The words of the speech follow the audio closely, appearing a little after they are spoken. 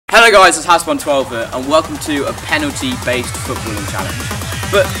Hello guys, it's Blindfolded here, and welcome to a penalty-based footballing challenge.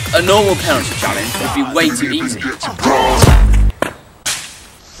 But a normal penalty challenge would be way too easy.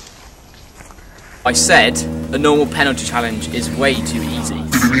 I said a normal penalty challenge is way too easy.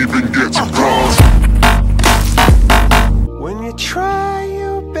 When you try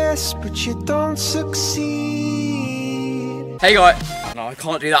your best but you don't succeed. Hey guys, no, I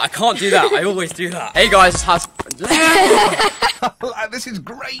can't do that. I always do that. Hey guys, it's This is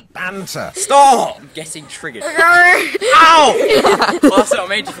great banter. Stop! I'm getting triggered. Ow! Well, that's what I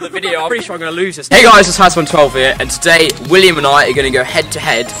made for the video. I'm pretty sure I'm going to lose this. Hey guys, it's Blindfolded here, and today William and I are going to go head to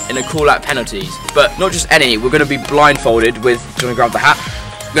head in a call-out penalties. But not just any, we're going to be blindfolded with... Do you want to grab the hat?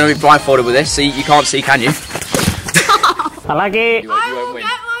 We're going to be blindfolded with this. See, you can't see, can you? I like it. You won't win.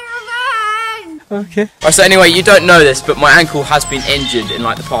 Okay. Right, so anyway, you don't know this, but my ankle has been injured in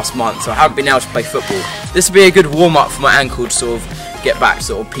like the past month, so I haven't been able to play football. This will be a good warm-up for my ankle to sort of get back to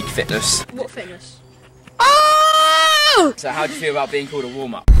sort of peak fitness. What fitness? Oh! So how do you feel about being called a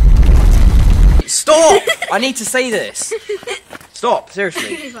warm-up? Stop! I need to say this. Stop,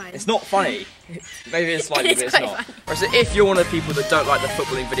 seriously. It's not funny. Maybe it's slightly, but it's not. Right, so if you're one of the people that don't like the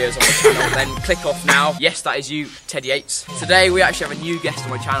footballing videos on my channel, then click off now. Yes, that is you, Teddy Yates. Today we actually have a new guest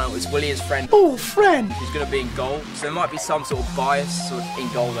on my channel. It's William's friend. Oh, friend! Who's going to be in goal. So there might be some sort of bias sort of in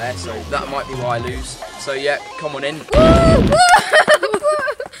goal there, so that might be why I lose. So yeah, come on in.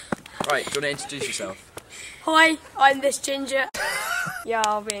 Right, do you want to introduce yourself? Hi, I'm this ginger. Yeah,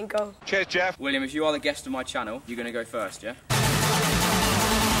 I'll be in goal. Cheers, Jeff. William, if you are the guest of my channel, you're going to go first, yeah?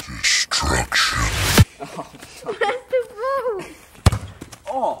 Destruction. Where's the ball?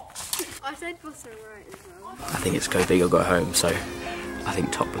 Oh! I said bottom right as well. I think it's go big or go home, so I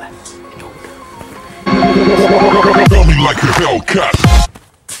think top left in order. Tell me like a Hellcat.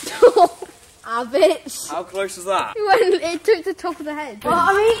 Ah, bitch. How close was that? It took the top of the head. Well,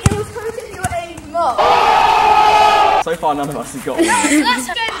 I mean, it was close to your aim mark. So far, none of us have got one. Let's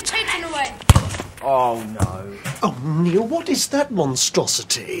go taken away. Oh no. Oh, Neil, what is that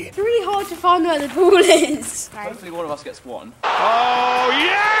monstrosity? It's really hard to find where the ball is. Hopefully one of us gets one. Oh,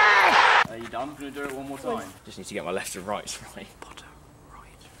 yeah! Are you done? Can we do it one more time? Just need to get my left and right right. Bottom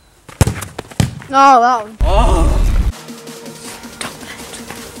right. Oh, that one. Oh!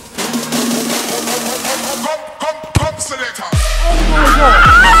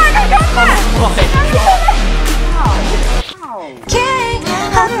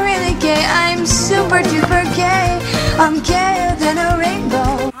 I'm really gay, I'm super duper gay. I'm gayer than a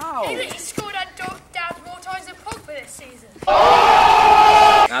rainbow. He scored that down more times than Pogba this season.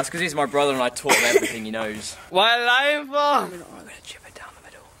 That's because he's my brother and I taught him everything he knows. What life? I'm going to chip it down the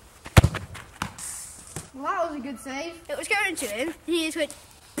middle. Well, that was a good save. It was going to him. He just went.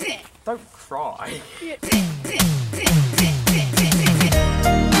 Don't cry.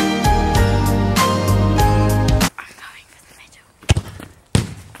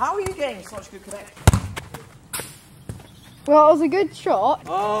 How are you getting such good connection? Well, it was a good shot.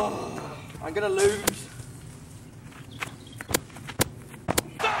 Oh, I'm gonna lose.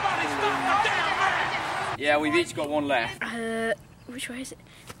 Yeah, we've each got one left. Which way is it?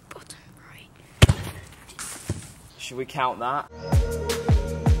 Bottom right. Should we count that?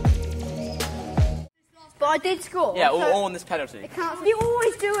 But I did score. Yeah, so all on this penalty. you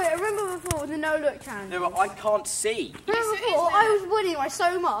always do it. Remember before with the no-look challenge? No, but I can't see. Remember before, I was winning by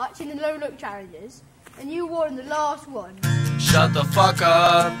so much in the no-look challenges, and you won the last one. Shut the fuck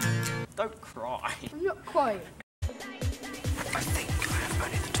up. Don't cry. I'm not quite. I think I have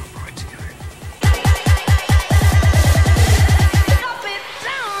only the top right to go.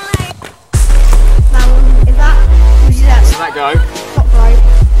 That one, is that? Did that go? Top right.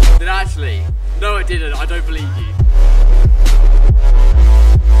 Did it actually? No, it didn't. I don't believe you.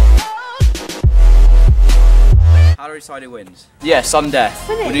 How do we decide who wins? Yeah, sudden death.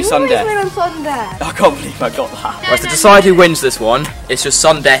 We'll do sudden death. Win on sudden death. I can't believe I got that. Right, to decide who wins this one, it's just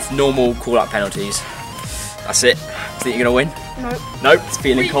sudden death, normal call-out penalties. That's it. Think you're gonna win? No. Nope. It's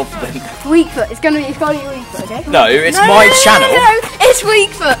feeling confident. Weak foot. It's gotta be weak foot, okay? No, it's my channel. No, it's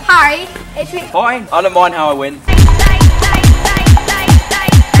weak foot. Harry, it's weak foot. Fine. I don't mind how I win.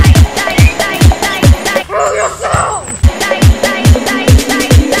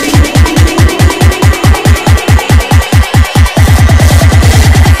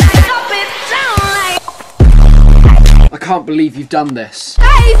 I can't believe you've done this.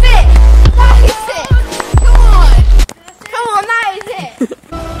 That is it! That is it! Come on! Come on, that is it!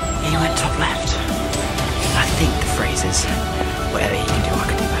 He went top left. I think the phrase is, whatever he can do, I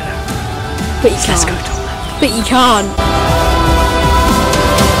can do better. But you can't. Let's go top left. But you can't.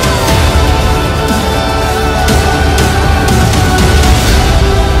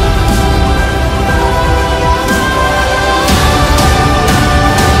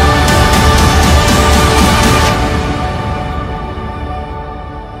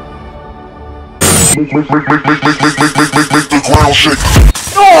 the ground shake.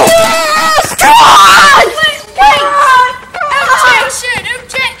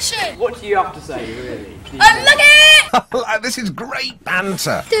 Objection! What do you have to say, really? I'm looking! This is great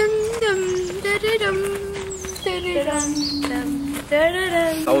banter.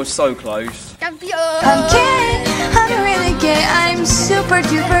 I was so close. I'm gay, I'm really gay, I'm super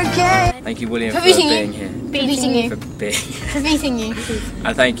duper gay. Thank you, William, for beating being you. here. Beating you. For being. For beating you.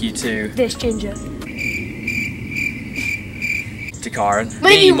 And thank you to This ginger. Karen.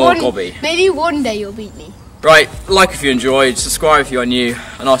 Maybe Be more gobby. Maybe one day you'll beat me. Right, like if you enjoyed, subscribe if you are new,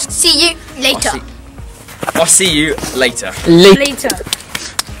 and See you later. I'll see you later. Later.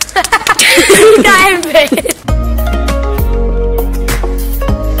 That